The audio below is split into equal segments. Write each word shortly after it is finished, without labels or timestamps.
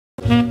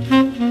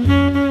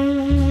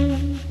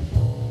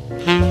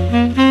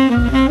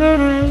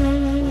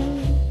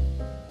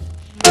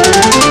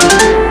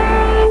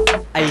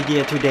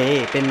Today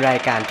เป็นราย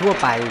การทั่ว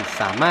ไป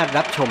สามารถ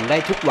รับชมได้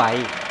ทุกวัย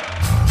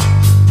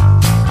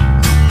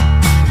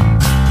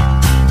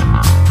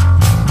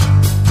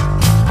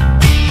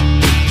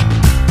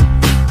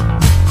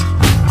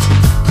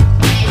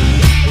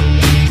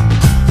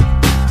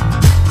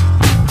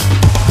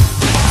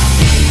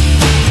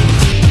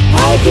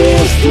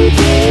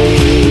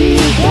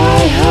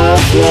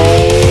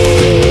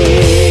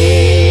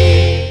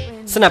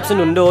สนับส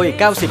นุนโดย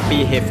 90 ปี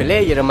เฮเฟเล่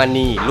เยอรม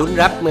นีลุ้น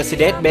รับ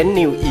Mercedes-Benz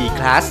New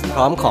E-Class พ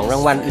ร้อมของรา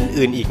งวัล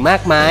อื่นๆอีกมา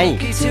กมาย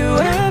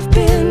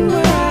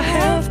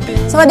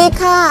สวัสดี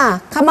ค่ะ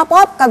คำมาพ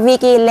บกับวี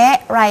กีและ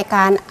รายก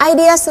าร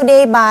Ideas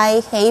Today by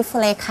เฮเฟ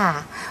เล่ค่ะ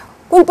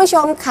คุณผู้ช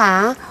มค่ะ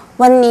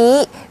วันนี้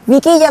วี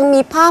กียัง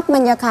มีภาพบร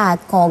รยากาศ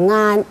ของง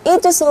าน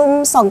Interzum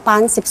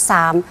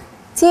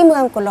 2013 ที่เมื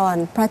องโคโลน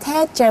ประเท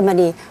ศเยอรม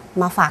นี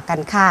มาฝากกัน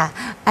ค่ะ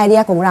ไอเดี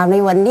ยของเราใน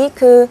วันนี้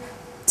คือ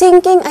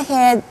Thinking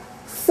Ahead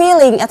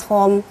Feeling at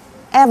Home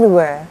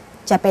Everywhere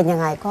จะเป็นยัง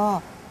ไงก็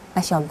ไป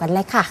ชมกันเล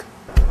ยค่ะ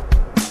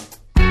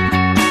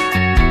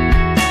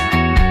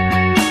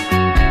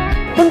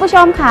คุณผู้ช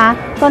มค่ะ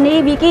ตอนนี้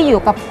วิกกี้อยู่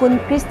กับคุณ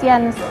คริสเตีย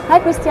น Hi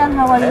Christian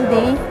how are you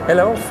today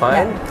Hello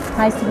fine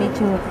Nice to meet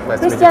you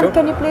Christian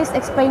can you please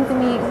explain to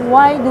me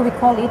why do we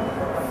call it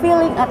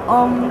feeling at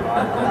home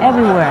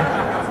everywhere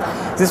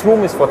This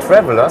room is for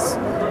travelers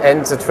and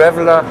the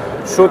traveler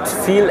should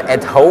feel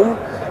at home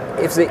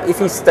if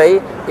he stay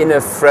in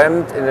a foreign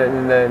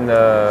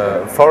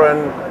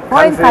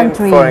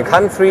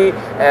country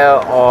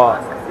or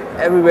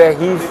everywhere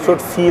he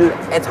should feel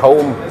at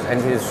home and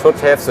he should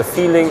have the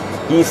feeling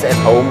he's at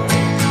home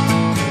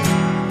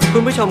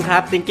คุณผู้ชมครั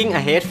บ Thinking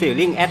Ahead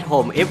Feeling at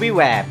Home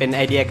Everywhere เป็นไ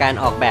อเดียการ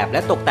ออกแบบแล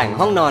ะตกแต่ง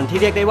ห้องนอนที่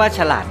เรียกได้ว่าฉ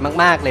ลาด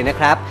มากๆเลยนะ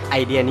ครับไอ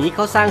เดียนี้เข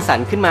าสร้างสรร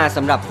ค์ขึ้นมาส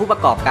ำหรับผู้ปร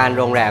ะกอบการ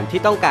โรงแรม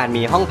ที่ต้องการ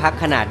มีห้องพัก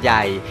ขนาดให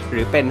ญ่ห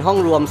รือเป็นห้อง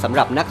รวมสำห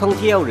รับนักท่อง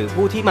เที่ยวหรือ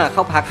ผู้ที่มาเข้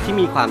าพักที่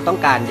มีความต้อง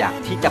การอยาก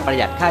ที่จะประ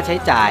หยัดค่าใช้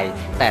จ่าย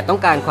แต่ต้อง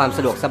การความส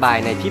ะดวกสบาย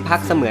ในที่พั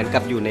กเสมือนกั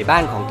บอยู่ในบ้า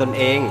นของตน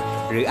เอง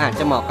หรืออาจ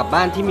จะเหมาะกับ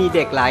บ้านที่มีเ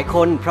ด็กหลายค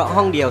นเพราะห้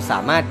องเดียวสา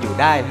มารถอยู่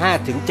ได้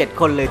 5-7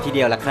 คนเลยทีเ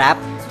ดียวล่ะครับ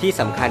ที่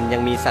สำคัญยั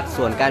งมีสัด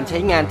ส่วนการใช้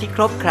งานที่ค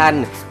รบครัน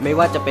ไม่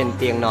ว่าจะเป็นเ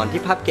ตียงนอน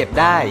ที่พับเก็บ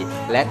ได้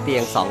และเตีย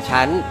ง2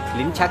ชั้น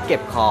ลิ้นชักเก็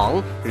บของ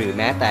หรือแ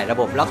ม้แต่ระ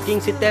บบ Locking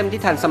System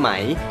ที่ทันสมั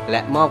ยแล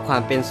ะมอบควา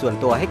มเป็นส่วน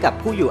ตัวให้กับ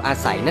ผู้อยู่อา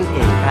ศัยนั่นเอ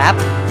งครับ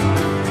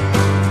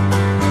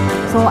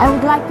So I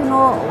would like to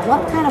know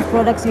what kind of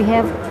products you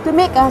have to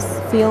make us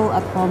feel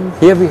at home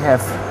Here we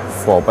have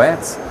 4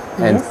 beds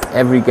and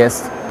every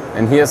guest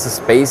and here's a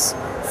space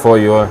for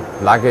your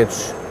luggage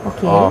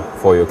or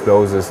for your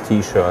clothes,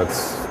 t-shirts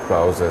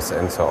trousers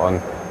and so on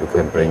you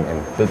can bring in.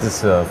 This is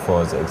for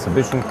the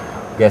exhibition.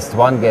 Guest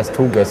 1, guest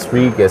 2, guest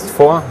 3, guest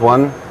 4.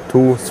 1,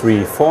 2,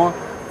 3, 4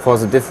 for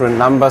the different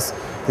numbers.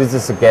 This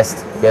is a guest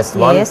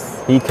 1. Yes.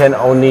 He can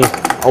only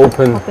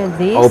open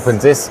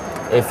this.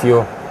 If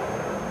you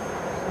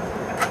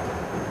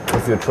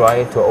try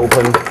to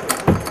open,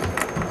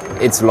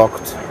 it's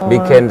locked. We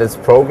can this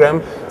program.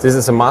 This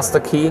is a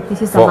master key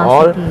for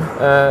all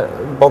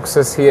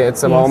boxes here at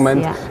the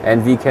moment, and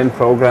we can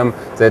program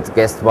that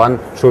guest 1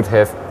 should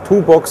have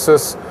 2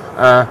 boxes,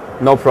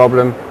 no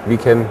problem, we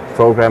can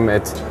program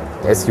it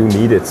as you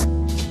need it.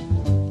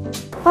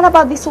 What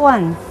about this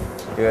one?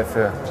 You have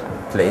a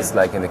place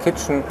like in the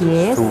kitchen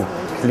to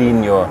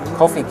clean your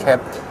coffee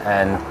cup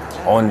and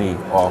only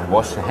or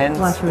wash your hands.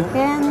 Wash your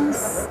hands.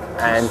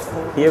 And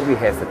here we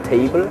have a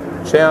table,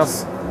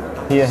 chairs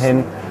here in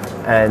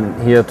and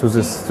here to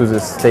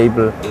this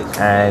table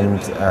and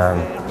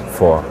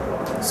for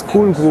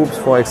school groups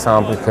for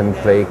example can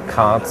play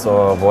cards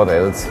or what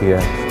else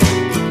here.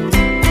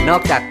นอ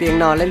กจากเตียง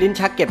นอนและลิ้น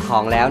ชักเก็บขอ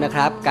งแล้วนะค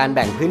รับการแ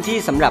บ่งพื้นที่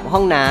สำหรับห้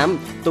องน้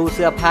ำตู้เ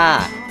สื้อผ้า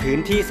พื้น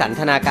ที่สัน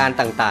ทนาการ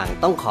ต่าง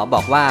ๆต้องขอบ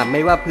อกว่าไ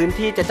ม่ว่าพื้น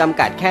ที่จะจำ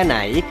กัดแค่ไหน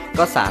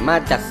ก็สามาร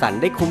ถจัดสรร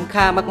ได้คุ้ม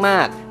ค่าม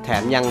ากๆแถ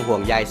มยังห่ว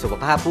งใยสุข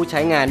ภาพผู้ใ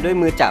ช้งานด้วย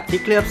มือจับที่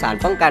เคลือบสาร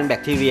ป้องกันแบ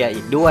คทีเรีย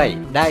อีกด้วย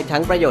ได้ทั้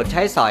งประโยชน์ใ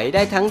ช้สอยไ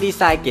ด้ทั้งดีไ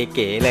ซน์เ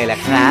ก๋ๆเลยแหละ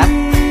ครับ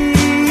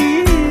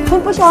คุ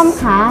ณผู้ชม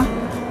คะ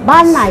บ้า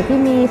นไหนที่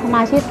มีสม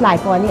าชิกหลาย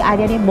คนนี่ไอเ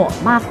ดียนี้เหมาะ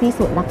มากที่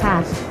สุดนะคะ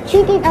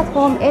Thinking at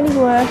home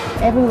anywhere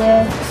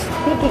everywhere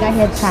Thinking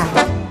ahead ค่ะ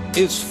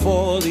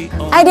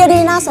ไอเดีย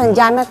นี้น่าสนใ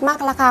จมาก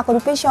ๆราคาคุณ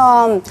ผู้ช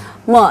ม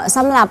เหมาะส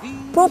ำหรับ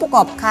ผู้ประก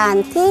อบการ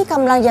ที่ก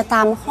ำลังจะท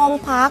ำห้อง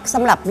พักส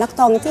ำหรับนัก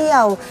ท่องเที่ย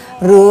ว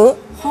หรือ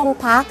ห้อง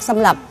พักส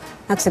ำหรับ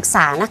นักศึกษ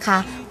านะคะ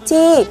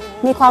ที่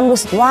มีความรู้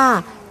สึกว่า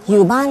อ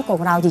ยู่บ้านของ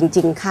เราจ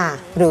ริงๆค่ะ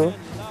หรือ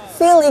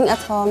Feeling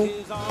at home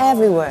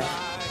everywhere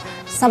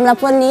สำหรับ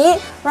วันนี้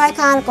ราย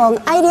การของ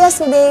Ideas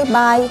Today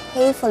by เฮ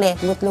เฟเล่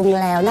หมดลง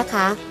แล้วนะค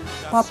ะ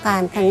พบกั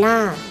นครั้งหน้า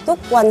ทุก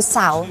วันเส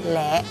าร์แล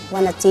ะวั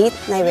นอาทิตย์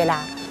ในเวลา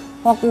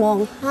 6:55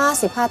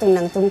 น.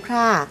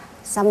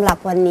สำหรับ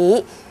วันนี้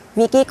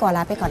วิกกี้ขอล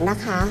าไปก่อนนะ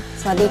คะ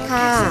สวัสดี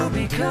ค่ะ